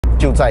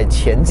就在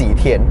前几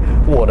天，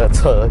我的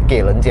车给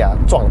人家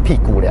撞屁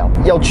股了。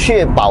要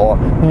确保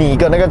你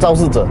跟那个肇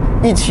事者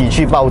一起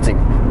去报警。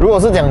如果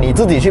是讲你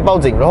自己去报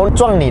警，然后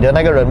撞你的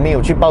那个人没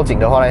有去报警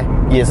的话呢，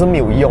也是没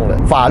有用的，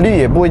法律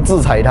也不会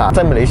制裁他。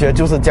在马来西亚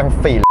就是这样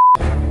废了。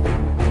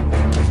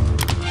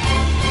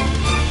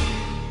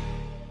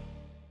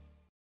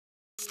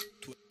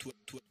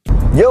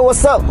Yo,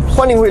 what's up？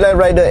 欢迎回来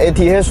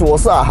RiderAth， 我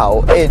是阿豪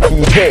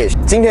Ath。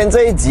今天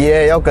这一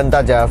集要跟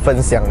大家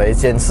分享的一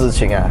件事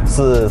情啊，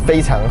是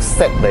非常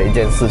sad 的一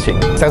件事情。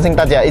相信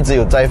大家一直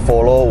有在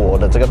follow 我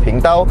的这个频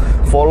道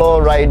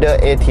 ，follow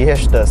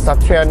RiderAth 的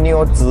Satria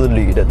Neo 之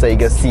旅的这一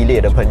个系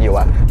列的朋友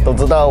啊，都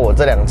知道我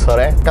这辆车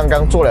呢，刚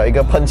刚做了一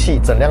个喷漆，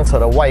整辆车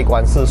的外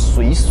观是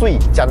水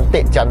粘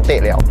跌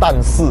了。但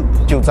是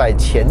就在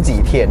前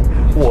几天，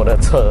我的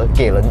车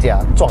给人家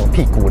撞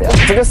屁股了。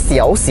这个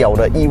小小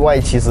的意外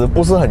其实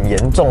不是很严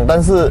重，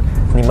但是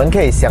你们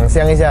可以想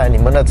象一下，你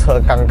们的车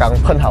刚刚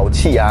喷好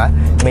漆啊，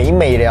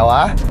美了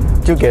啊，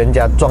就给人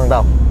家撞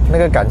到，那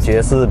个感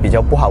觉是比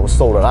较不好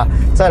受的啦。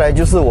再来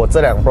就是我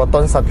这辆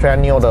Proton Satria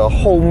Neo 的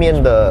后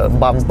面的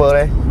bumper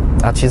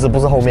呢，其实不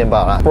是后面罢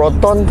了。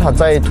Proton 它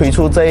在推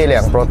出这一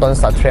辆 Proton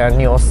Satria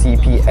Neo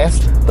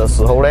CPS 的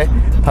时候呢，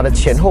它的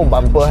前后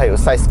bumper 还有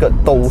side skirt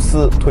都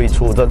是推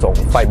出这种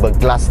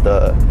fiberglass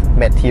的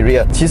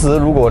material。其实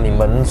如果你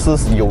们是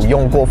有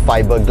用过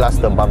fiberglass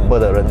的 bumper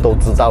的人都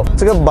知道，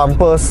这个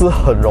bumper 是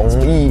很容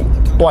易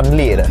断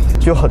裂的，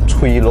就很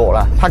脆弱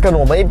啦。它跟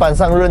我们一般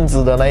上认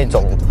知的那一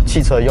种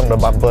汽车用的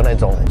bumper 那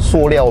种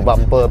塑料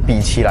bumper 比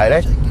起来呢，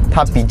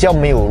它比较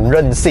没有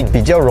韧性，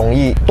比较容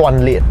易断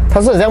裂。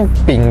它是很像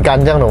饼干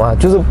这样的嘛，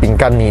就是饼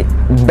干你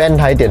bend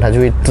它一点，它就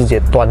会直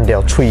接断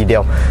掉、脆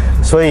掉。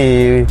所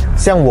以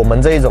像我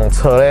们这一种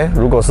车呢，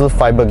如果是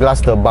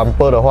fiberglass 的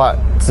bumper 的话，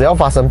只要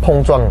发生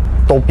碰撞，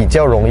都比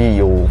较容易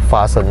有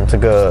发生这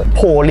个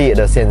破裂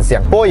的现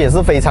象。不过也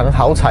是非常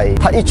好彩，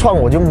它一撞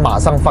我就马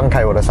上放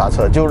开我的刹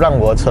车，就让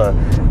我的车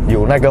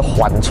有那个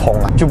缓冲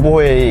啊，就不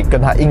会跟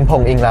它硬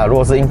碰硬啦。如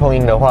果是硬碰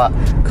硬的话，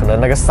可能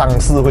那个伤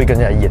势会更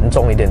加严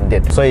重一点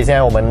点。所以现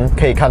在我们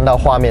可以看到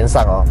画面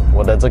上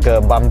我的这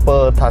个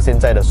bumper 它现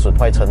在的损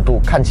坏程度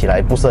看起来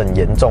不是很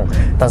严重，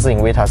但是因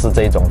为它是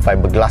这种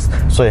fiberglass，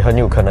 所以很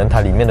有可能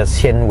它里面的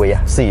纤维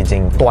啊是已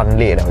经断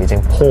裂了，已经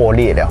破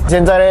裂了。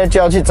现在呢就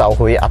要去找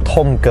回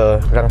Atom哥，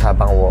让他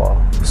帮我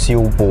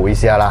修补一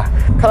下啦。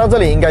看到这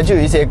里应该就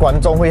有一些观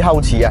众会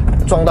好奇啊，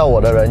撞到我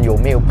的人有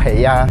没有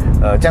赔啊？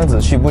这样子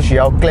需不需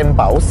要 claim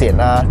保险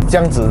啊？这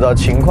样子的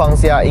情况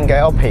下应该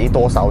要赔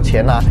多少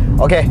钱啊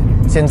 ？OK，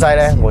 现在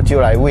呢我就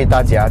来为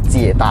大家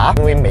解答，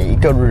因为每一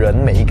个人、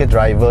每一个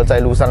driver 在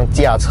路上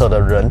驾车的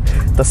人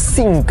的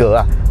性格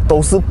啊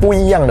都是不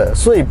一样的，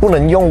所以不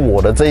能用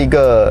我的这一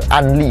个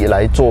案例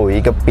来作为一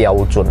个标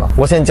准啊。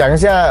我先讲一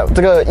下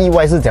这个意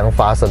外是怎样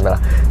发生的啦。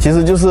其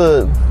实就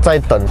是在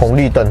等红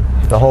绿灯，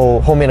然后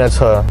后面的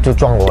车就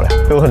撞我了，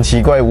就很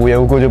奇怪，无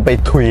缘无故就被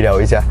推了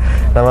一下。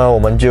那么我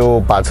们就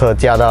把车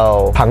架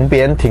到旁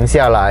边停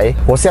下来。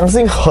我相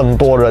信很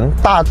多人，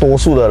大多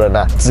数的人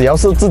啊，只要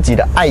是自己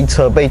的爱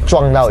车被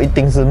撞到，一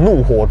定是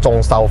怒火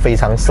中烧，非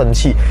常生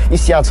气，一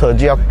下车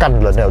就要干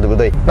人了，对不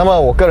对？那么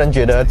我个人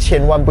觉得，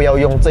千万不要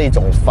用这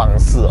种方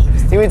式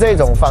因为这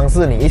种方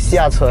式你一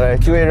下车呢，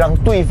就会让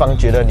对方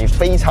觉得你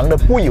非常的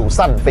不友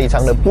善，非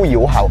常的不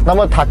友好。那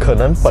么他可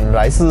能本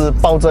来是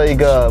抱着一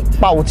个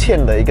抱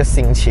歉的一个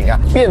心情啊，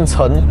变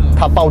成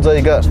他抱着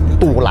一个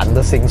堵拦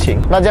的心情，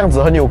那这样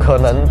子很有可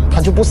能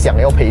他就不想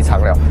要赔偿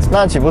了，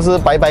那岂不是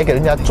白白给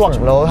人家撞，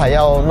然后还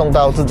要弄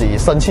到自己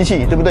生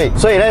气，对不对？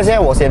所以呢，现在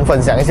我先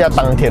分享一下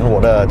当天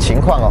我的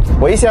情况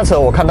我一下车，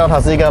我看到她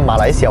是一个马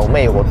来小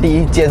妹，我第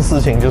一件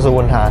事情就是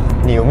问她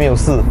你有没有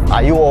事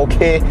 ，Are you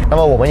OK？ 那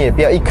么我们也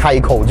不要一开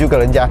口就跟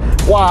人家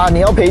哇你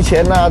要赔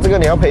钱啊，这个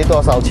你要赔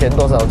多少钱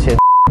多少钱。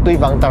对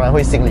方当然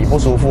会心里不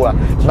舒服啊。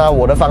那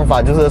我的方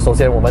法就是，首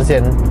先我们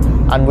先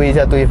安慰一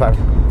下对方，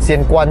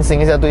先关心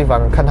一下对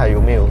方，看他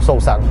有没有受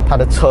伤，他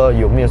的车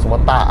有没有什么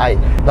大碍。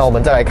那我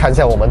们再来看一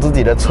下我们自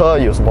己的车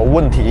有什么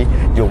问题，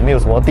有没有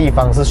什么地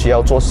方是需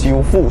要做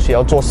修复、需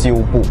要做修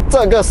补。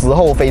这个时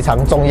候非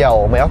常重要，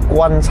我们要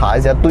观察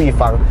一下对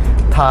方，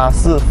他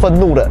是愤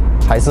怒的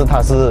还是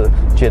他是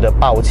觉得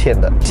抱歉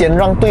的，先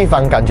让对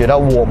方感觉到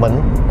我们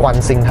关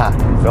心他。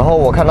然后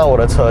我看到我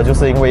的车就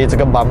是因为这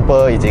个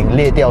bumper 已经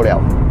裂掉了，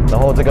然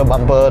后这个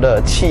bumper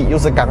的气又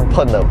是刚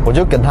喷的，我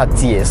就跟他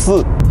解释，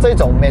这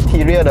种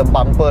material 的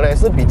bumper 呢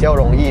是比较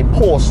容易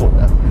破损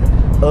的。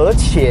而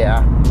且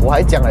我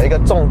还讲了一个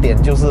重点，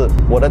就是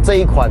我的这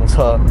一款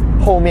车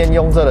后面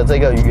用着的这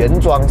个原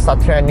装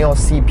Satria Neo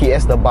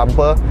CPS 的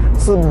bumper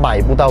是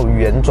买不到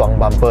原装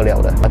bumper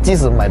了的，即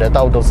使买得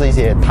到都是一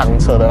些汤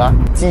车的啦，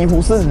几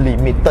乎是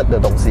limited 的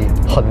东西，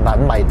很难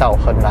买到，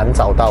很难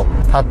找到。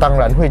他当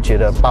然会觉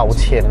得抱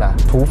歉啦，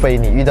除非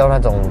你遇到那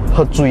种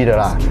喝醉的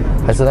啦，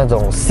还是那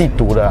种吸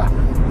毒的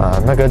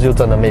啦，那个就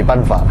真的没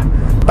办法了。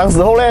当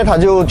时候呢，他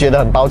就觉得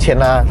很抱歉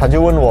啦，他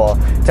就问我，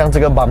这样这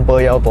个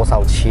bumper 要多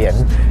少钱？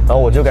然后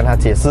我就跟他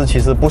解释，其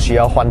实不需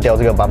要换掉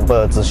这个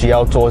bumper， 只需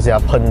要做一下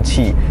喷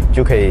漆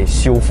就可以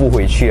修复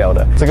回去了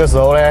的。这个时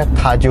候呢，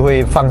他就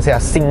会放下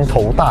心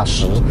头大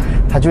石，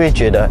他就会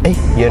觉得，哎，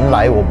原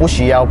来我不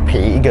需要赔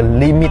一个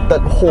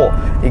limited 货，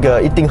一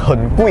个一定很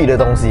贵的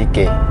东西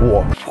给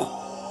我。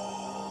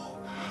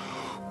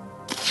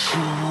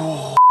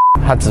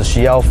他只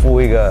需要付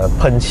一个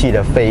喷漆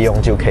的费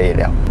用就可以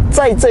了。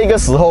在这个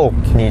时候，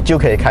你就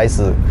可以开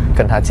始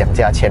跟他讲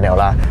价钱了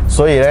啦。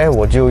所以呢，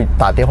我就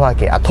打电话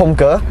给阿Tom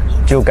哥，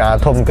就跟阿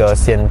Tom哥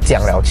先讲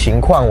了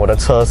情况，我的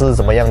车是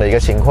怎么样的一个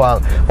情况，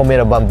后面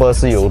的 bumper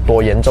是有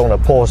多严重的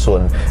破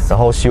损，然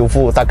后修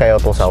复大概要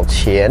多少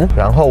钱，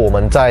然后我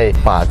们再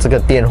把这个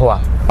电话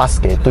pass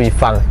给对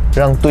方，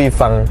让对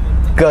方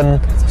跟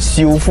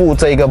修复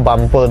这个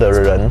bumper 的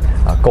人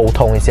沟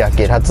通一下，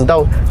给他知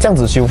道这样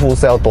子修复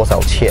是要多少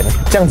钱，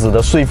这样子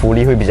的说服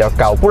力会比较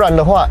高。不然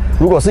的话，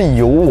如果是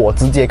由我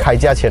直接开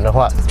价钱的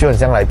话，就很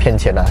像来骗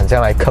钱了，很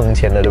像来坑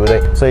钱的，对不对？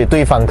所以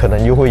对方可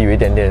能又会有一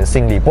点点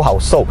心里不好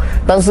受。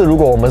但是如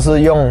果我们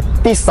是用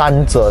第三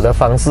者的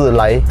方式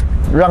来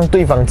让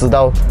对方知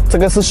道这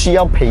个是需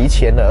要赔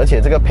钱的，而且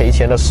这个赔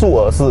钱的数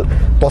额是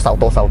多少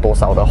多少多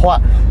少的话，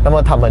那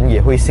么他们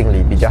也会心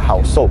里比较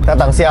好受。那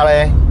当下呢，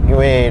因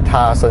为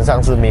他身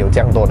上是没有这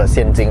样多的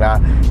现金啦，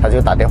他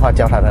就打电话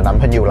叫她的男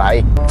朋友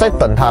来。在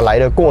等他来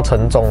的过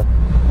程中，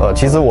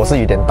其实我是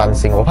有点担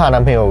心，我怕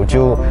男朋友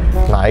就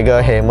拿一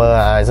个 hammer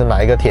啊，还是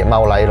拿一个铁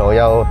帽来了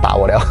要打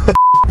我了。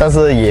但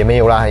是也没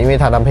有啦，因为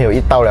她男朋友一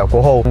到了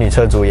过后，女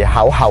车主也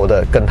好好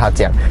的跟她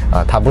讲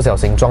她不小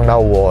心撞到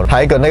我，她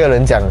还跟那个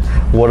人讲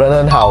我人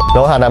很好，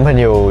然后她男朋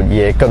友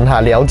也跟她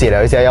了解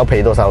了一下要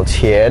赔多少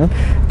钱，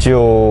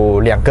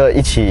就两个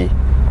一起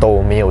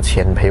都没有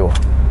钱赔我，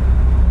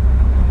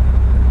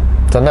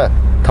真的，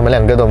他们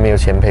两个都没有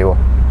钱赔我。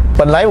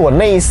本来我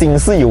内心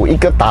是有一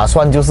个打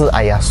算，就是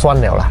哎呀算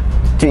了啦，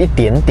就一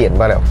点点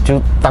罢了，就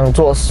当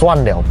做算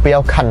了，不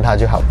要看它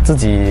就好，自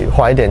己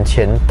花一点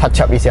钱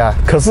touch up 一下。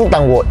可是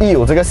当我一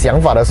有这个想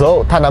法的时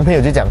候，她男朋友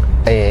就讲，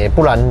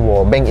不然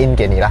我 bank in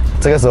给你啦。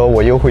这个时候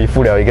我又恢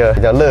复了一个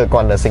比较乐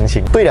观的心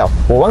情。对了，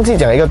我忘记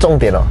讲一个重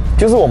点了，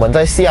就是我们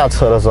在下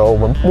车的时候，我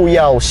们不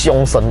要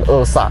凶神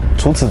恶煞。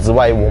除此之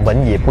外，我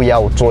们也不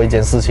要做一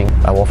件事情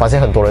我发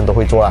现很多人都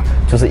会做啦，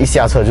就是一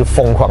下车就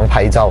疯狂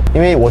拍照。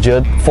因为我觉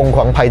得疯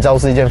狂拍照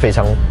是一件非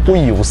常不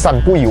友善、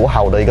不友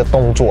好的一个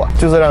动作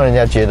就是让人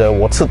家觉得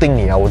我吃定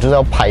你我就是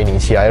要拍你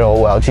起来，然后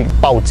我要去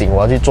报警，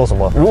我要去做什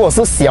么。如果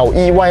是小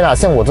意外啦，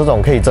像我这种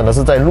可以真的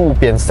是在路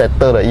边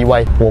settle 的意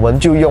外，我们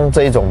就用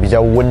这种比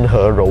较温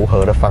和柔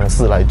和的方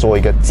式来做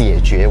一个解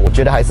决，我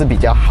觉得还是比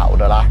较好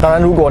的啦。当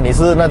然，如果你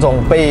是那种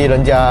被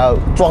人家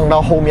撞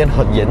到后面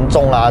很严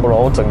重然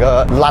后整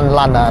个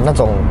烂那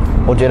种，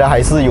我觉得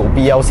还是有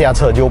必要下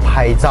车就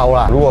拍照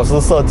啦。如果是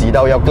涉及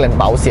到要 claim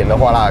保险的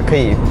话啦，可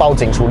以报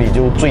警处理，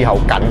就最好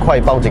赶快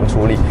报警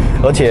处理，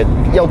而且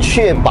要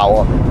确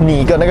保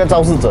你跟那个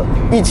肇事者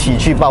一起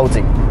去报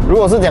警。如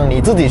果是讲你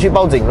自己去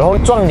报警，然后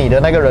撞你的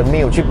那个人没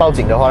有去报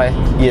警的话呢，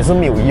也是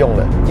没有用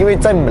的，因为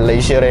在马来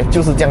西亚呢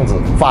就是这样子，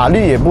法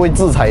律也不会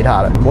制裁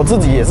他的。我自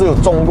己也是有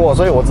中过，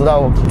所以我知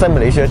道在马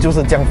来西亚就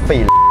是这样废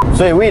的。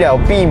所以为了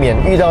避免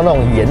遇到那种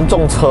严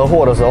重车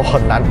祸的时候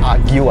很难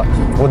argue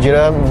我觉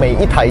得每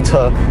一台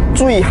车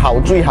最好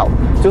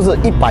就是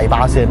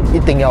100%一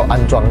定要安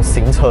装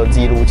行车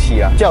记录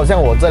器就好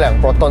像我这辆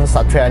Proton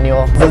Satria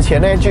Neo 之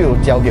前呢就有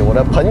交给我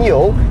的朋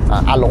友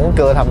阿龙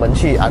哥他们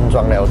去安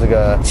装了这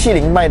个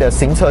70迈的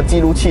行车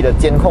记录器的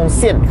监控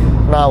线。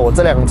那我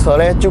这辆车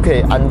呢就可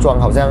以安装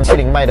好像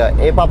70迈的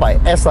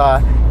A800S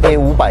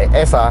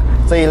A500S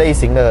这一类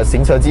型的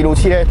行车记录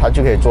器呢，它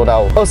就可以做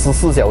到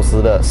24小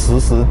时的实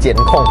时监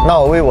控。那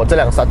我为我这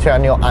辆 Satria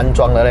Neo 安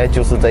装的呢，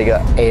就是这个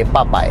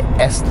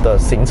A800S 的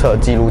行车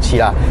记录器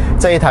啦。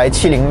这一台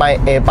70迈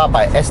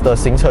A800S 的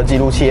行车记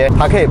录器呢，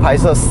它可以拍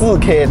摄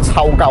4K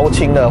超高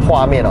清的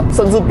画面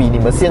甚至比你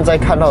们现在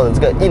看到的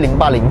这个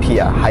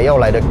1080p还要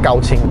来的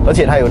高清。而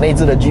且它有内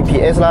置的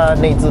GPS 啦，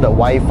内置的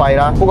WiFi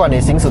啦，不管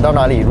你行驶到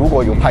哪里，如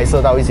果有拍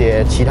摄到一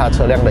些其他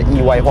车辆的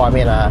意外画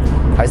面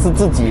还是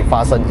自己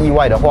发生意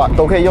外的话，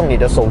都可以用你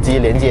的手机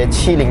连接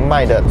70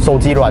迈的手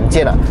机软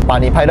件把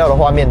你拍到的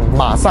画面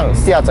马上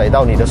下载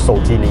到你的手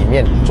机里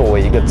面，作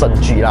为一个证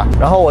据啦。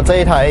然后我这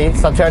一台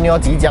Satria Neo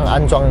即将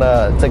安装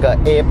的这个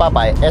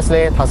A800S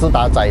呢，它是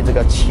搭载这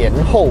个前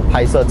后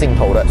拍摄镜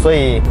头的，所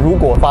以如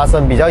果发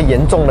生比较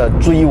严重的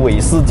追尾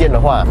事件的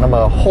话，那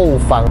么后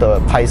方的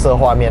拍摄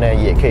画面呢，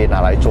也可以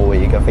拿来作为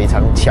一个非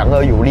常强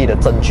而有力的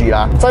证据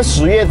啦。在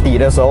10月底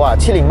的时候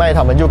70迈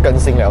他们就更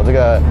新了这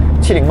个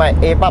70迈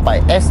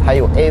A800S 还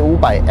有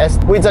A500S，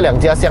 为这2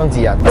家相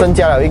机啊增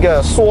加了一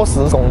个缩时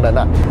功能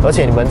啊，而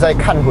且你们在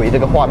看回这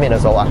个画面的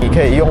时候啊，你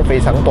可以用非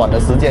常短的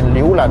时间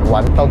浏览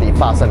完到底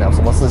发生了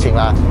什么事情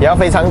啦。也要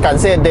非常感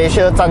谢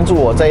Dasher 赞助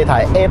我这一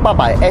台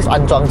A800S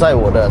安装在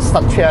我的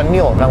Satria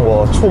Neo， 让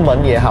我出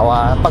门也好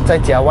啊，放在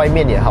家外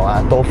面也好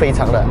啊，都非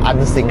常的安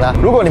心啦。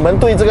如果你们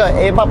对这个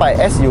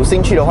A800S 有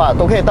兴趣的话，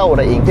都可以到我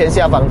的影片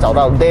下方找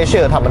到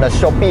Dasher 他们的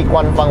shopee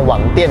官方网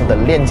店的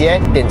链接，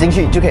点进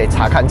去就可以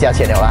查看价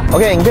钱了啦。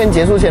OK， 影片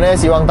结束前呢，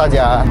希望大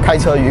家开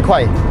车愉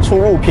快，出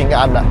入平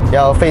安啦，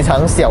要非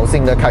常小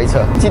心的开车。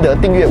记得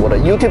订阅我的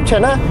YouTube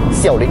channel，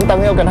 小铃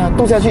铛要跟它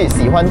嘟下去。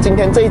喜欢今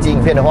天这一集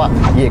影片的话，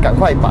也赶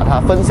快把它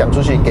分享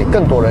出去，给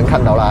更多人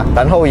看到啦。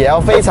然后也要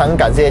非常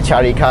感谢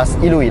Caricarz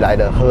一路以来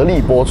的合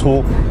力播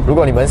出。如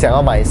果你们想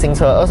要买新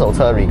车、二手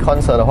车、recon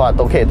车的话，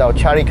都可以到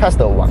Caricarz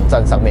的网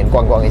站上面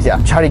逛逛一下。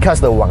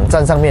Caricarz 的网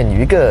站上面有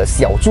一个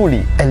小助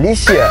理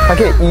Alicia， 它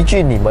可以依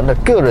据你们的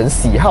个人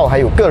喜好还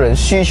有个人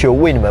需求，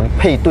为你们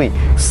配对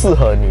适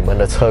合你们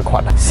的车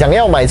款。想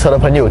要买车的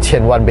朋友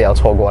千万不要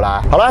错过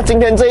啦！好啦，今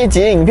天这一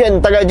集影片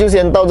大概就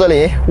先到这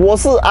里。我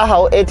是阿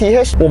豪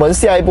ATH， 我们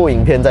下一部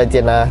影片再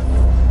见啦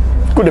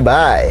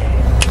 ，Goodbye。